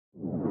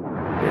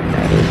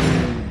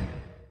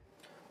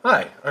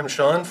Hi, I'm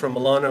Sean from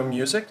Milano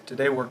Music.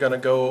 Today we're going to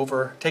go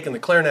over taking the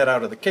clarinet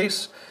out of the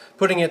case,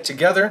 putting it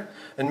together,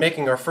 and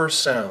making our first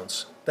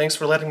sounds. Thanks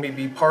for letting me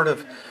be part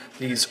of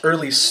these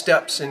early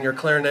steps in your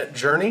clarinet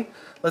journey.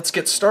 Let's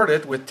get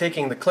started with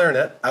taking the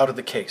clarinet out of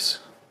the case.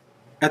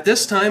 At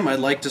this time, I'd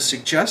like to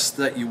suggest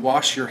that you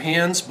wash your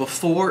hands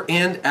before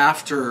and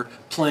after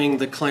playing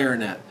the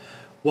clarinet.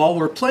 While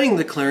we're playing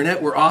the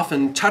clarinet, we're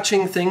often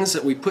touching things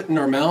that we put in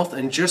our mouth,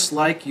 and just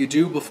like you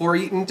do before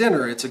eating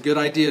dinner, it's a good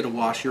idea to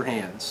wash your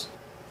hands.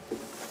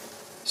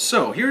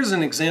 So here's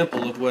an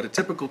example of what a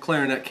typical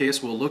clarinet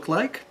case will look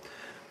like.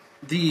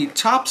 The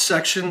top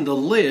section, the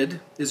lid,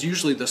 is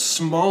usually the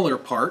smaller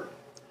part,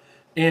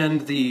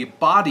 and the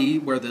body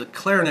where the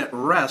clarinet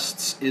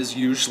rests is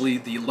usually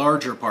the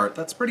larger part.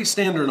 That's pretty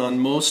standard on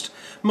most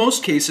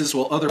cases,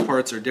 while other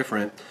parts are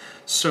different.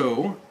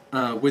 So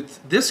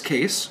with this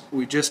case,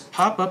 we just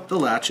pop up the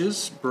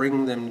latches,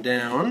 bring them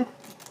down,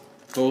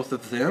 both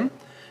of them,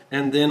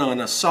 and then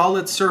on a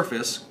solid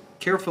surface,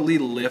 carefully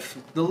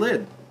lift the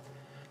lid.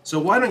 So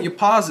why don't you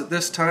pause at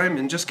this time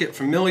and just get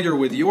familiar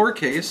with your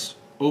case,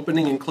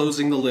 opening and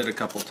closing the lid a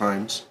couple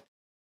times.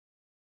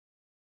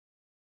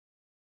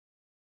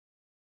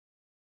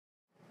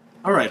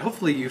 Alright,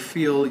 hopefully you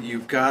feel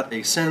you've got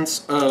a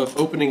sense of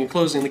opening and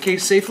closing the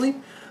case safely.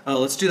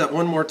 Let's do that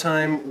one more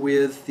time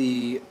with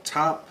the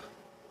top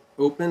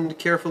opened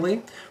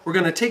carefully. We're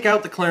going to take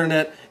out the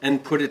clarinet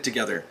and put it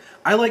together.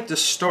 I like to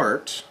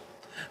start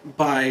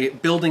by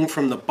building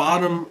from the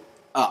bottom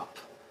up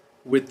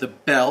with the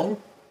bell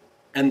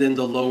and then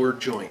the lower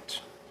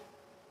joint.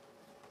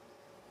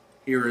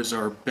 Here is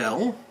our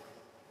bell,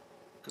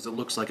 because it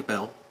looks like a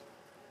bell,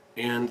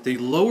 and the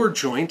lower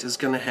joint is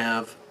going to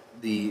have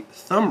the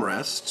thumb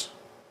rest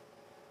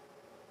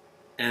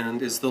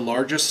and is the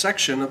largest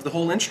section of the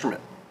whole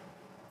instrument.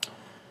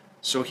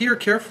 So here,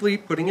 carefully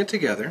putting it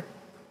together,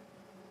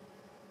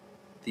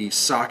 the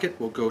socket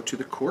will go to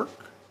the cork.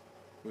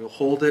 We'll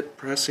hold it,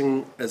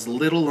 pressing as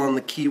little on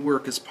the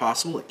keywork as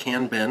possible. It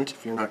can bend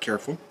if you're not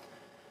careful.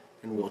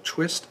 And we'll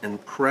twist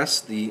and press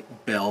the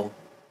bell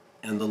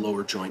and the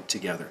lower joint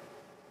together.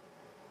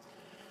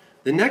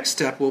 The next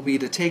step will be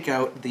to take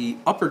out the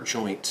upper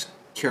joint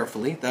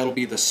carefully. That'll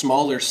be the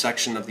smaller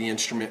section of the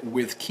instrument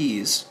with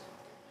keys.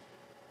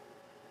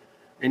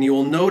 And you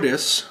will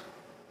notice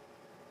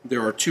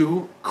there are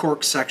two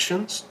cork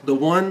sections. The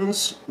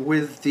ones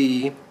with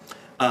the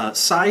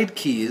side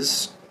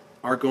keys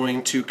are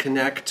going to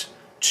connect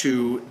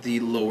to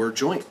the lower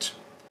joint.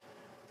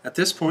 At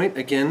this point,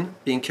 again,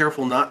 being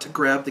careful not to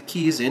grab the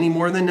keys any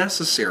more than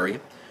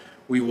necessary,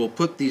 we will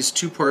put these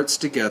two parts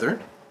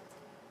together,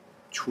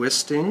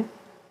 twisting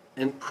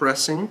and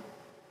pressing.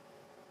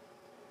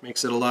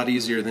 Makes it a lot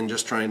easier than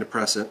just trying to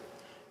press it.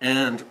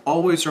 And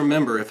always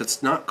remember, if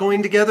it's not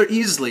going together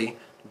easily,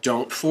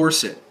 don't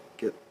force it.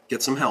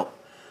 Get some help.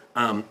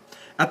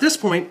 At this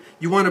point,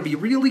 you want to be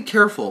really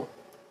careful.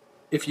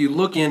 If you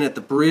look in at the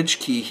bridge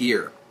key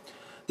here,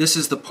 this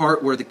is the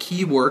part where the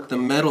keywork, the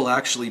metal,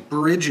 actually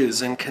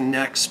bridges and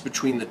connects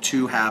between the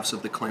two halves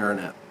of the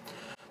clarinet.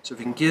 So if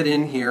you can get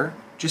in here,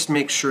 just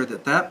make sure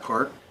that that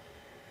part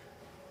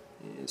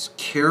is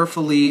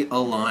carefully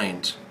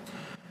aligned.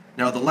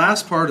 Now the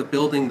last part of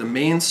building the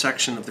main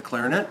section of the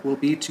clarinet will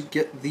be to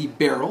get the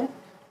barrel,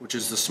 which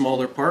is the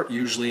smaller part,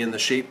 usually in the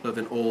shape of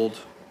an old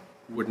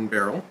wooden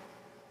barrel,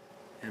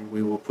 and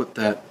we will put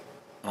that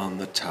on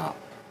the top.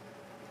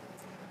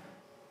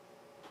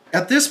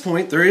 At this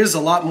point, there is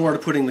a lot more to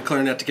putting the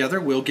clarinet together.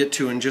 We'll get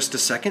to in just a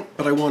second,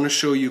 but I want to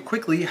show you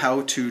quickly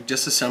how to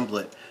disassemble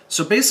it.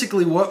 So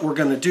basically what we're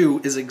going to do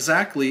is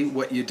exactly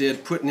what you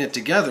did putting it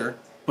together,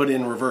 but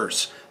in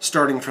reverse,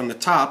 starting from the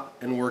top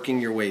and working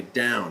your way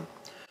down.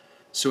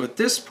 So at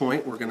this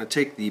point, we're going to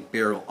take the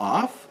barrel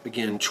off,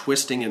 again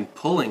twisting and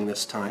pulling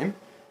this time,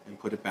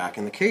 and put it back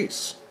in the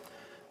case.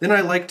 Then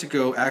I like to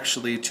go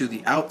actually to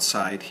the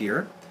outside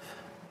here,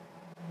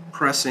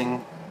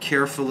 pressing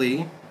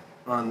carefully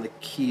on the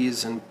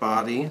keys and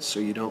body so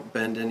you don't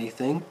bend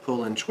anything.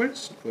 Pull and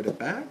twist, put it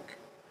back.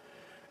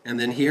 And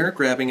then here,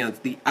 grabbing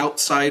at the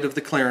outside of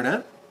the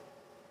clarinet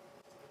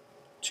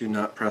to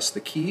not press the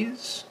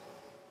keys,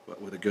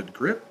 but with a good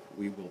grip,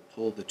 we will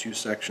pull the two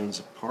sections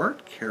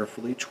apart,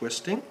 carefully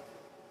twisting,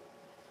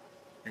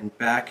 and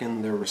back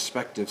in their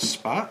respective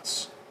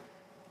spots.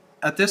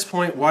 At this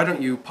point, why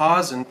don't you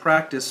pause and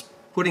practice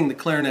putting the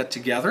clarinet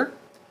together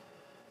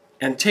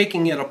and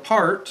taking it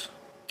apart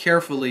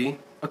carefully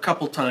a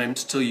couple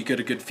times till you get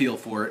a good feel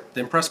for it,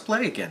 then press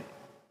play again.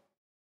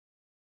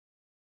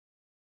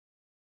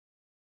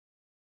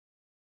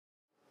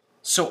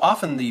 So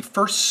often the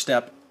first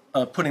step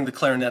of putting the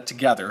clarinet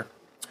together,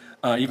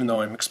 even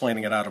though I'm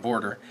explaining it out of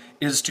order,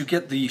 is to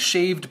get the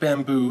shaved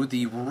bamboo,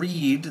 the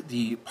reed,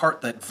 the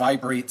part that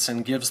vibrates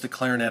and gives the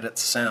clarinet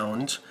its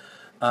sound,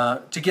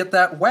 to get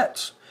that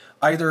wet,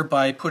 either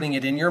by putting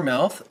it in your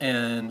mouth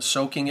and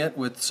soaking it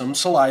with some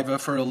saliva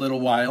for a little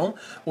while,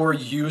 or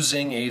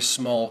using a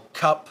small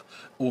cup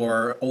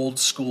or old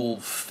school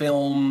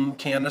film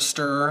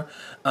canister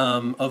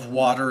of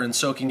water and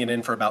soaking it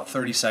in for about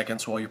 30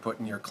 seconds while you're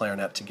putting your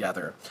clarinet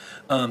together.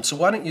 So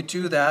why don't you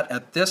do that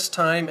at this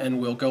time,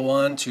 and we'll go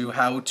on to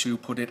how to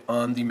put it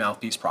on the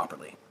mouthpiece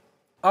properly.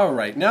 All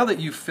right, now that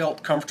you've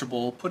felt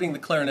comfortable putting the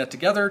clarinet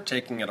together,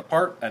 taking it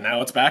apart, and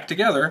now it's back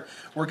together,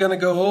 we're going to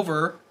go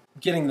over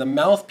getting the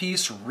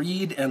mouthpiece,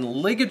 reed, and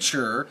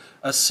ligature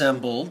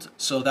assembled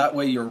so that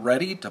way you're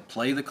ready to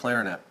play the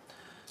clarinet.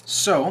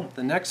 So,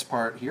 the next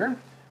part here,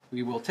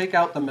 we will take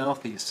out the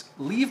mouthpiece.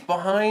 Leave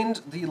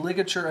behind the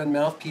ligature and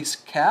mouthpiece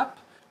cap,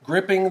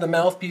 gripping the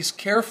mouthpiece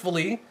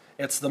carefully.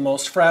 It's the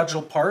most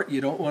fragile part,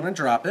 you don't want to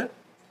drop it.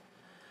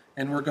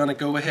 And we're going to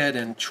go ahead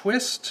and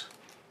twist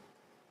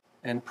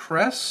and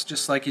press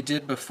just like you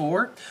did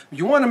before.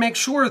 You want to make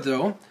sure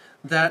though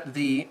that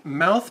the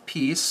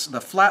mouthpiece,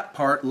 the flat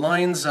part,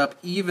 lines up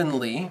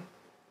evenly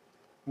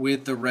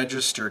with the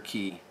register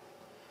key.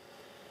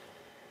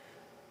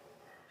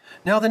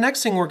 Now the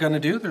next thing we're going to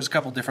do, there's a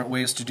couple different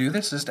ways to do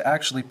this, is to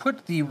actually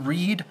put the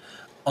reed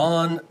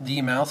on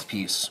the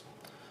mouthpiece.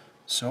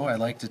 So I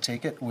like to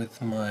take it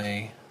with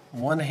my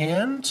one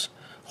hand,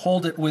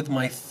 hold it with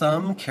my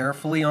thumb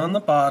carefully on the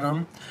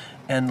bottom,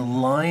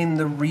 and line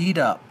the reed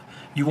up.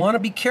 You want to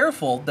be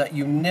careful that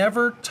you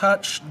never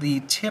touch the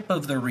tip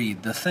of the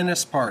reed, the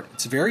thinnest part.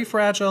 It's very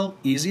fragile,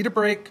 easy to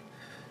break.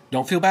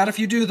 Don't feel bad if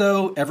you do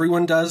though,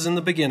 everyone does in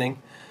the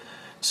beginning.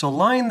 So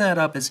line that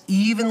up as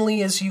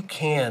evenly as you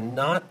can,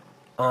 not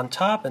on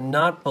top and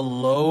not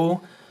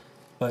below,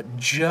 but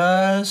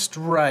just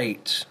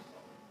right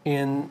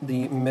in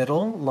the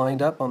middle,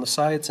 lined up on the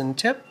sides and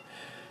tip.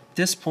 At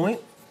this point,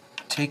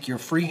 take your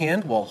free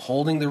hand while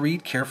holding the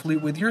reed carefully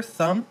with your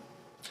thumb.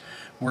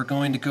 We're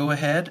going to go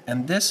ahead,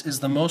 and this is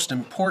the most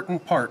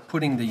important part,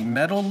 putting the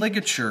metal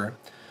ligature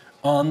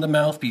on the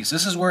mouthpiece.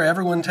 This is where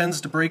everyone tends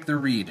to break their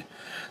reed.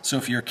 So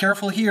if you're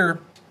careful here,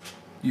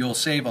 you'll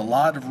save a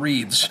lot of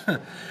reeds.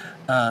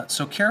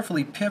 So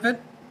carefully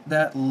pivot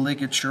that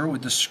ligature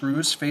with the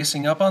screws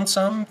facing up on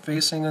some,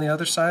 facing on the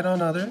other side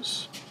on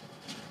others,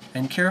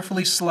 and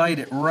carefully slide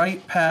it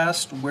right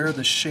past where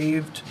the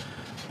shaved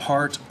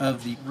part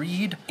of the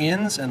reed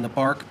ends and the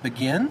bark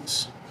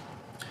begins.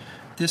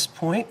 At this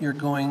point, you're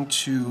going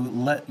to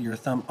let your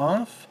thumb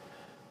off,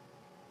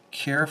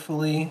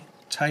 carefully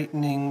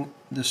tightening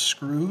the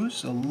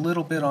screws, a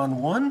little bit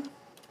on one,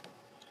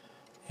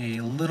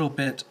 a little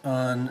bit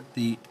on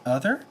the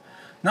other.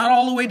 Not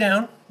all the way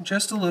down,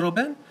 just a little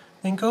bit.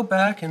 Then go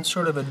back and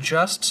sort of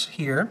adjust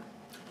here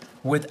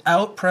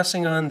without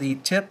pressing on the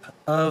tip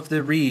of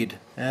the reed.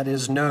 That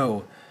is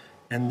no.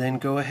 And then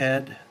go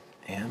ahead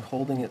and,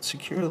 holding it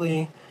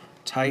securely,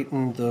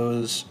 tighten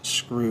those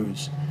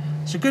screws.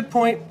 It's a good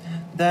point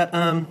that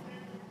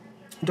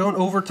don't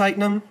over tighten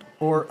them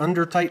or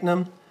under tighten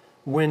them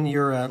when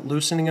you're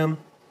loosening them.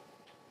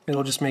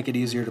 It'll just make it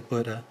easier to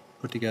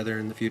put together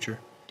in the future.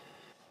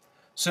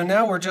 So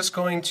now we're just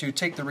going to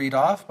take the reed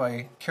off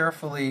by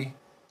carefully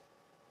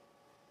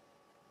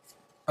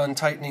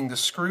untightening the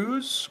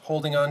screws,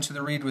 holding onto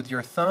the reed with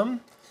your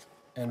thumb,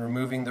 and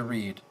removing the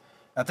reed.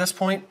 At this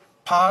point,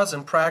 pause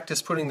and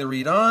practice putting the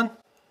reed on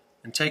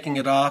and taking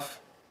it off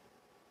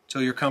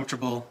till you're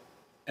comfortable,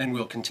 and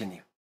we'll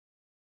continue.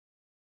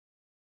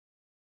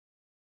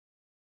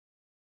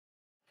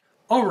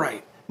 All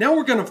right, now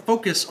we're going to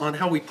focus on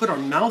how we put our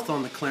mouth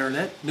on the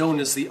clarinet, known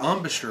as the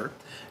embouchure,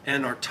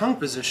 and our tongue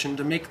position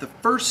to make the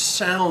first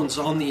sounds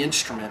on the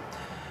instrument.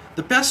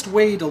 The best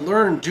way to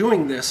learn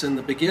doing this in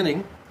the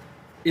beginning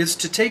is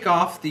to take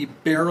off the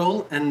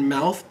barrel and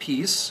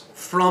mouthpiece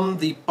from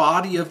the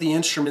body of the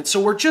instrument,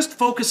 so we're just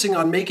focusing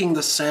on making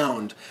the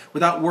sound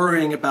without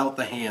worrying about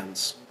the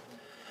hands.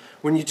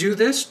 When you do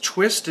this,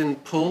 twist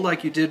and pull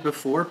like you did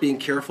before, being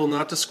careful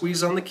not to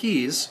squeeze on the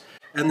keys,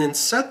 and then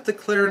set the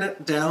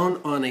clarinet down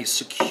on a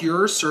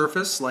secure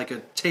surface like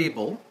a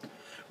table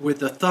with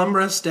the thumb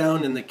rest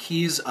down and the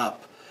keys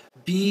up.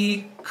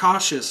 Be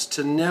cautious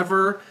to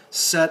never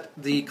set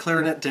the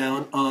clarinet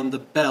down on the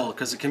bell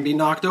because it can be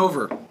knocked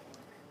over.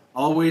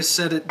 Always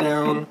set it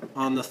down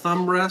on the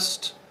thumb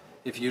rest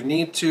if you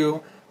need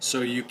to,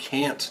 so you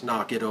can't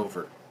knock it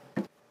over.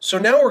 So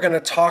now we're going to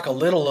talk a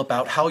little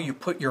about how you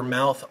put your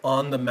mouth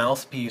on the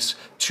mouthpiece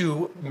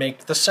to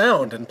make the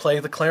sound and play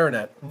the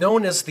clarinet,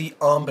 known as the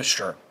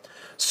embouchure.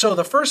 So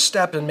the first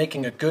step in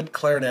making a good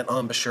clarinet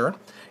embouchure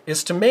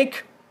is to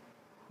make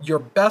your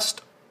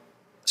best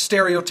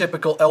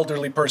stereotypical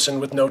elderly person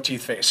with no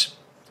teeth face.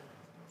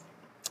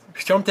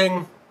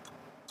 Something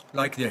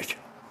like this.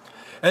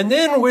 And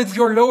then with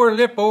your lower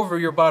lip over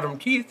your bottom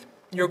teeth,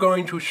 you're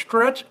going to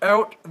stretch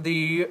out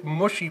the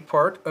mushy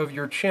part of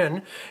your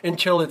chin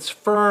until it's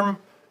firm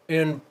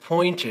and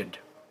pointed.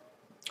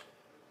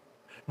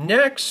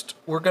 Next,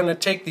 we're going to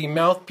take the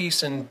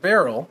mouthpiece and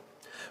barrel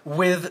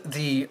with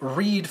the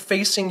reed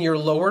facing your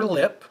lower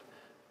lip.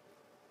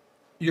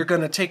 You're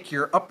going to take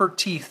your upper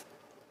teeth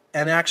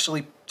and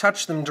actually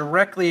touch them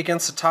directly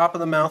against the top of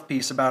the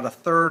mouthpiece about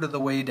 1/3 of the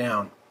way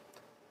down.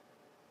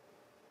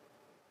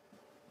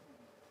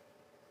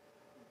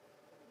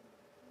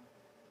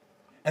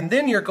 And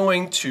then you're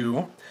going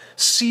to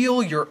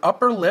seal your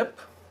upper lip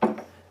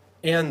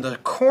and the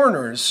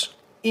corners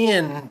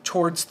in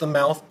towards the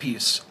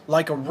mouthpiece,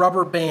 like a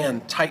rubber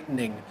band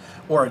tightening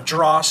or a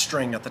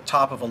drawstring at the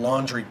top of a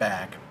laundry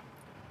bag.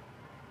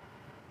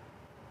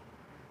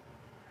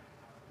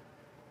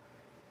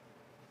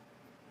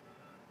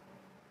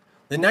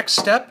 The next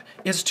step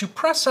is to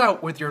press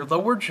out with your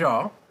lower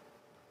jaw,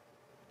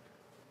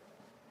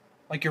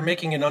 like you're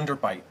making an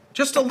underbite,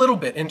 just a little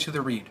bit into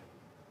the reed.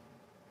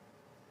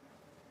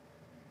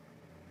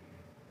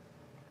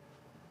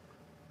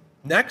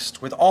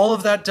 Next, with all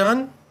of that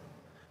done,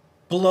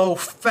 blow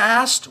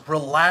fast,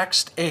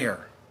 relaxed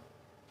air.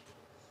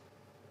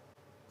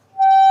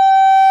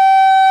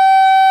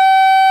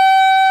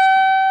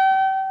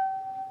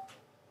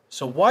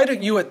 So why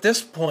don't you at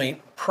this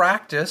point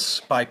practice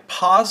by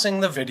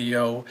pausing the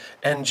video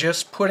and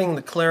just putting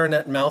the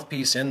clarinet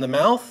mouthpiece in the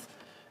mouth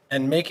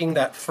and making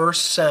that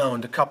first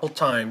sound a couple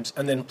times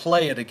and then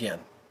play it again.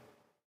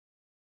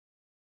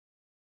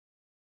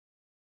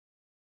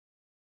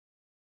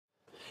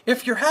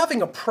 If you're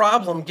having a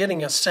problem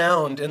getting a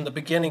sound in the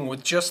beginning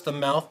with just the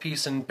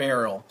mouthpiece and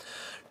barrel,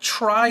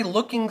 try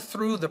looking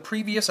through the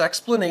previous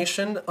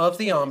explanation of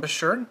the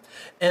embouchure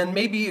and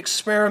maybe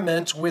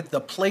experiment with the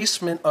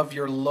placement of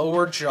your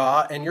lower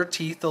jaw and your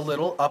teeth a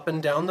little up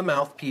and down the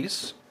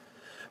mouthpiece.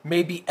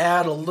 Maybe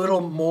add a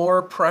little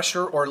more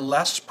pressure or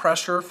less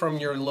pressure from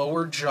your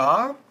lower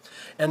jaw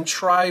and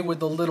try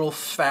with a little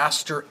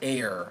faster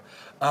air.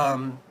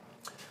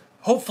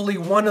 Hopefully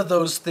one of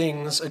those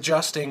things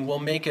adjusting will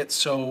make it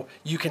so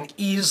you can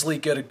easily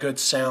get a good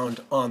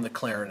sound on the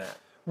clarinet.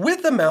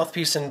 With the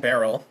mouthpiece and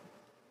barrel,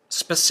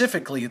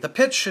 specifically, the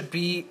pitch should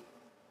be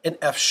an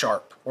F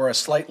sharp or a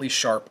slightly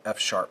sharp F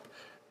sharp.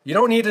 You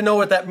don't need to know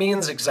what that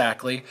means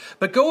exactly,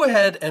 but go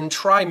ahead and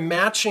try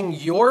matching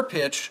your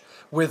pitch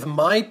with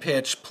my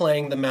pitch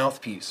playing the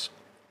mouthpiece.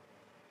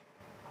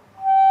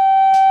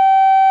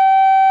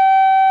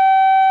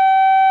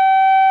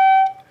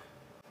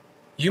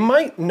 You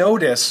might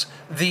notice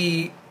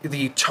the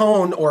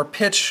tone or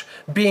pitch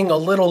being a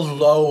little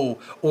low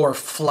or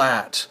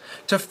flat.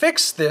 To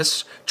fix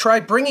this,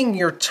 try bringing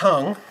your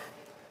tongue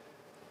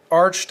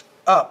arched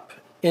up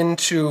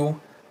into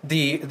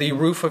the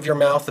roof of your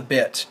mouth a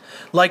bit,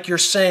 like you're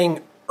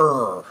saying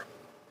er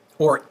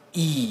or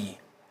e.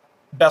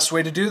 Best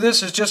way to do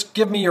this is just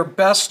give me your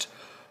best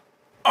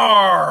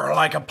R,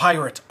 like a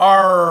pirate,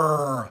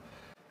 R,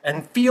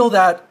 and feel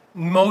that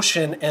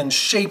motion and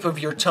shape of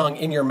your tongue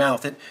in your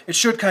mouth. It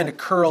should kind of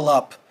curl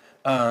up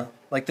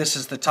like this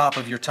is the top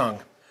of your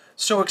tongue.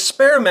 So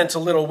experiment a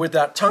little with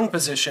that tongue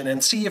position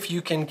and see if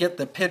you can get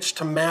the pitch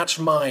to match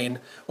mine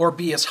or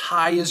be as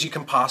high as you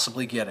can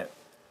possibly get it.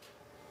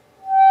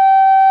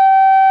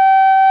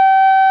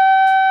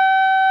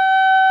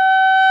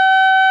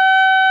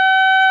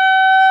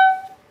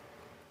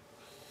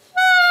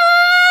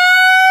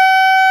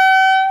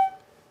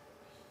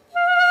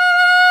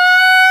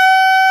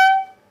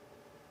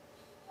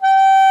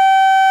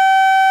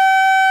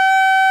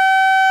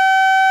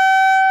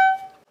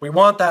 We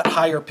want that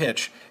higher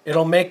pitch.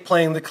 It'll make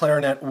playing the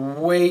clarinet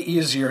way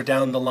easier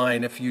down the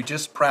line if you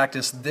just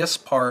practice this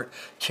part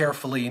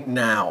carefully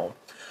now.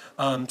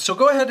 So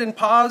go ahead and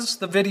pause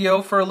the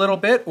video for a little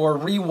bit or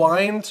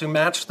rewind to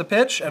match the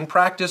pitch and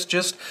practice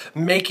just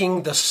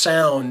making the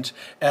sound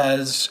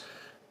as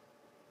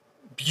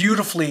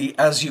beautifully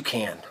as you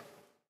can.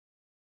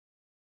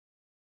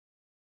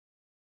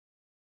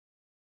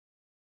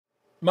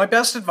 My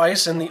best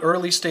advice in the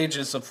early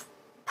stages of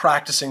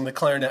practicing the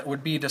clarinet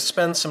would be to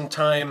spend some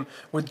time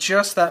with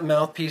just that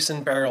mouthpiece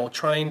and barrel,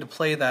 trying to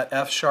play that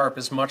F sharp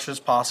as much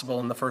as possible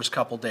in the first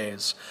couple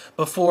days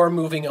before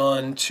moving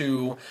on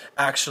to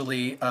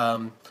actually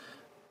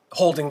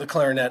holding the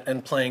clarinet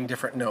and playing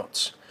different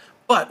notes.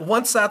 But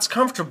once that's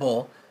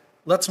comfortable,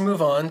 let's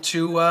move on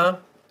to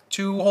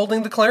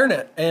holding the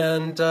clarinet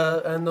and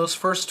those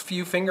first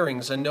few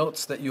fingerings and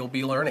notes that you'll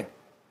be learning.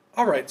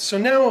 Alright, so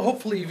now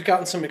hopefully you've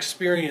gotten some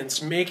experience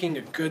making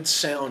a good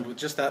sound with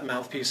just that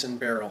mouthpiece and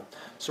barrel.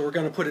 So we're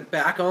going to put it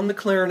back on the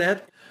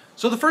clarinet.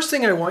 So the first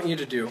thing I want you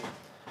to do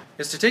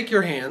is to take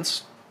your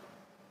hands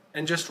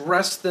and just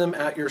rest them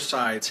at your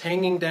sides,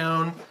 hanging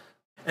down,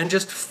 and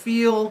just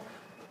feel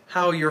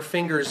how your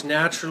fingers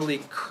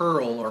naturally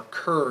curl or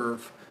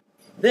curve.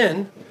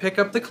 Then pick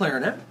up the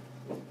clarinet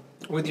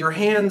with your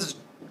hands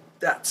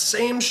that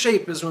same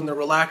shape as when they're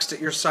relaxed at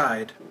your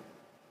side.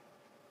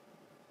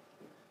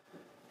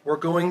 We're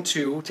going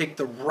to take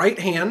the right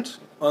hand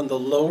on the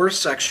lower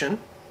section.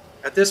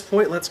 At this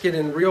point, let's get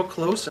in real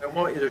close. I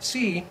want you to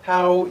see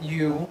how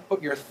you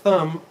put your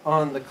thumb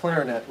on the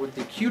clarinet with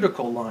the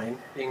cuticle line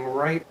being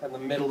right in the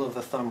middle of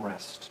the thumb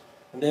rest.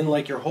 And then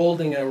like you're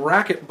holding a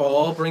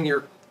racquetball, bring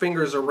your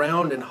fingers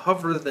around and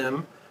hover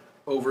them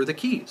over the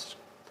keys.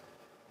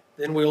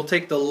 Then we'll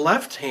take the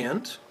left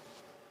hand,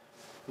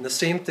 and the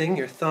same thing,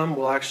 your thumb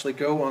will actually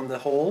go on the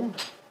hole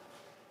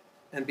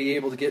and be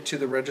able to get to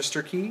the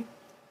register key.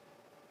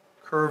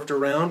 Curved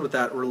around with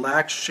that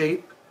relaxed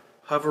shape,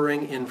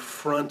 hovering in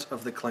front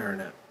of the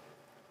clarinet.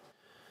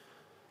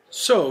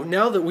 So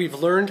now that we've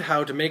learned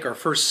how to make our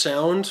first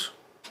sound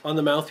on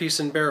the mouthpiece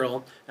and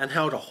barrel and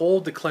how to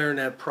hold the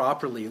clarinet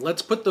properly.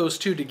 Let's put those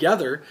two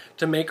together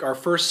to make our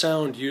first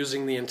sound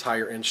using the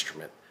entire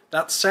instrument.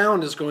 That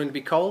sound is going to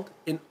be called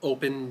an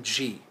open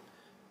G.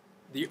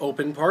 The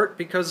open part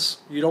because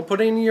you don't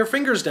put any of your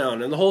fingers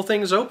down and the whole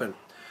thing is open.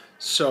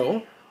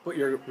 So put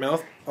your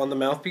mouth on the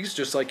mouthpiece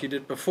just like you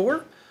did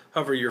before.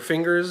 Hover your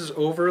fingers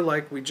over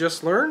like we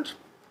just learned.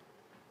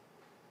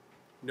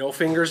 No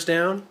fingers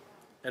down,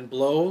 and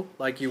blow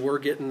like you were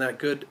getting that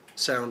good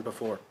sound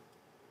before.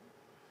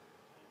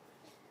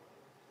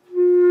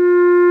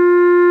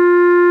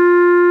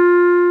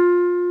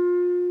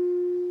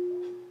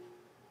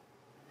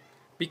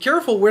 Be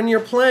careful when you're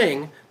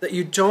playing that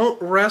you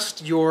don't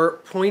rest your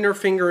pointer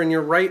finger in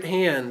your right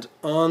hand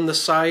on the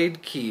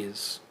side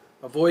keys.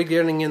 Avoid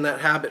getting in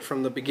that habit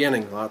from the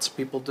beginning. Lots of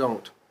people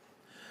don't.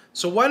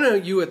 So why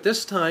don't you at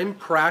this time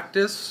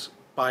practice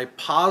by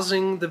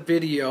pausing the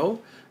video,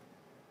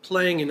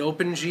 playing an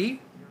open G,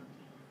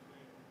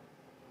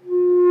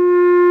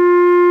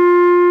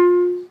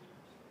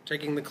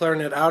 taking the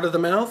clarinet out of the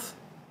mouth,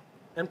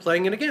 and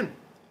playing it again.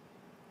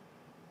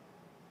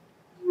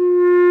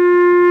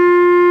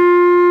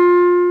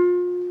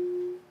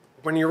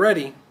 When you're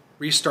ready,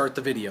 restart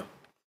the video.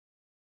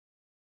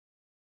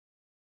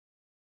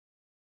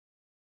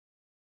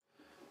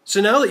 So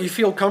now that you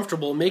feel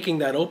comfortable making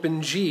that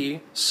open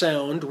G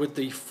sound with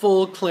the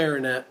full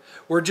clarinet,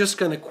 we're just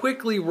going to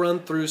quickly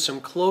run through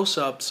some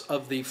close-ups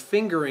of the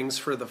fingerings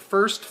for the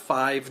first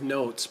 5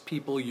 notes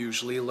people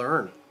usually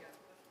learn.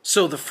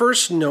 So the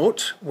first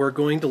note we're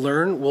going to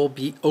learn will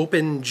be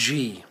open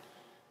G.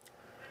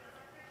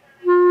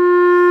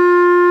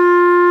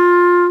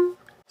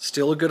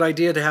 Still a good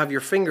idea to have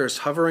your fingers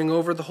hovering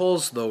over the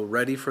holes though,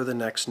 ready for the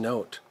next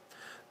note.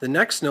 The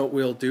next note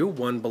we'll do,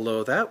 one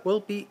below that,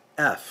 will be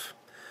F.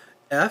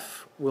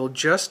 F will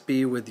just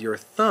be with your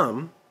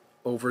thumb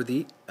over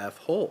the F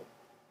hole.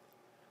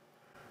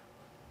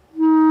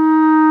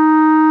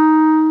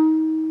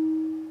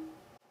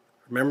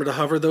 Remember to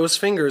hover those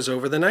fingers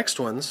over the next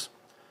ones.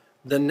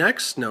 The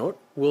next note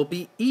will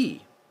be E.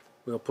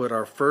 We'll put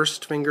our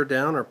first finger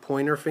down, our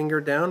pointer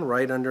finger down,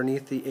 right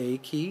underneath the A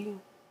key,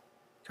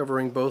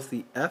 covering both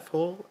the F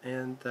hole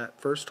and that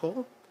first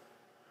hole.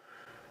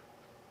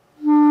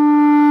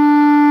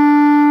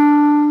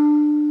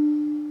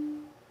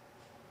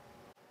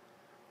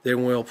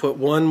 Then we'll put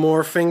one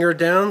more finger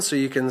down so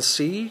you can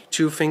see,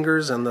 2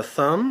 fingers and the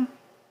thumb,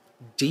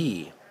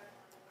 D.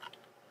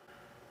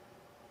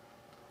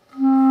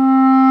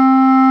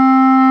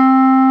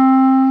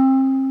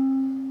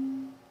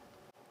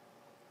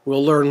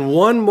 We'll learn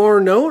one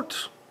more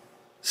note,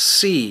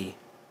 C,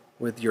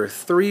 with your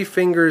 3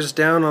 fingers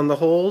down on the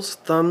holes,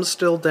 thumb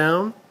still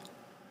down.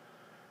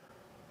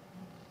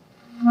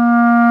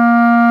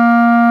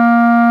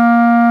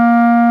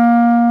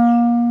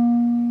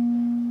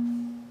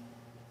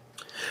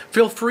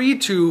 Feel free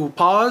to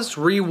pause,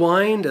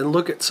 rewind, and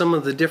look at some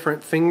of the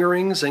different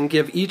fingerings and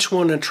give each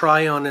one a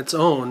try on its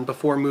own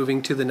before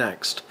moving to the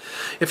next.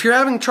 If you're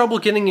having trouble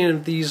getting any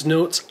of these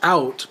notes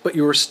out, but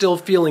you are still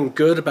feeling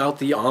good about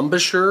the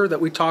embouchure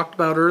that we talked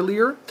about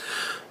earlier,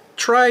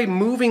 try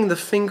moving the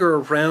finger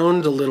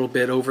around a little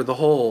bit over the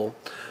hole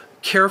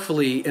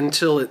carefully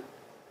until it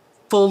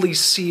fully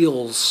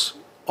seals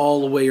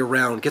all the way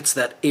around, gets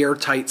that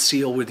airtight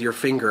seal with your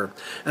finger,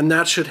 and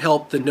that should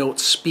help the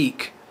notes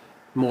speak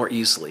more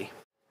easily.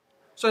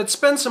 So I'd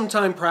spend some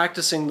time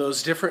practicing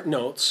those different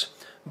notes,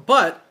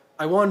 but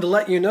I wanted to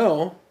let you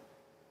know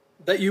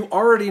that you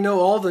already know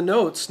all the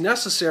notes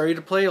necessary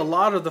to play a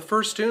lot of the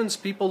first tunes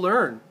people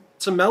learn.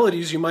 Some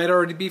melodies you might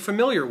already be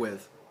familiar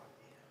with.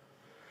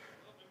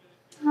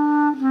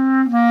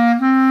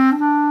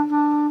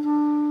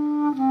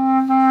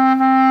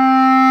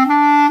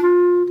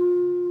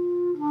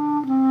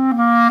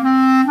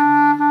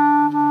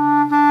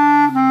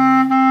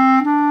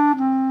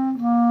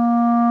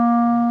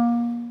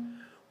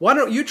 Why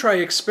don't you try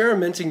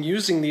experimenting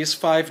using these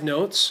 5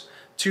 notes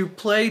to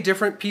play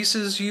different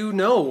pieces you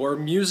know or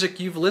music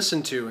you've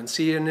listened to and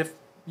see if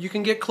you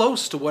can get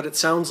close to what it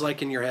sounds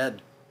like in your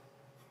head.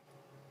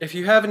 If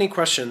you have any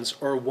questions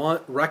or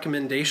want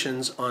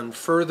recommendations on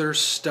further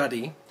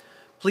study,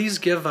 please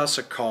give us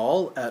a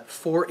call at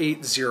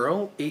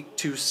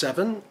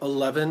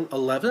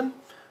 480-827-1111.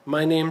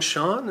 My name's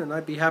Sean, and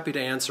I'd be happy to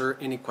answer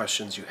any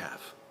questions you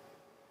have.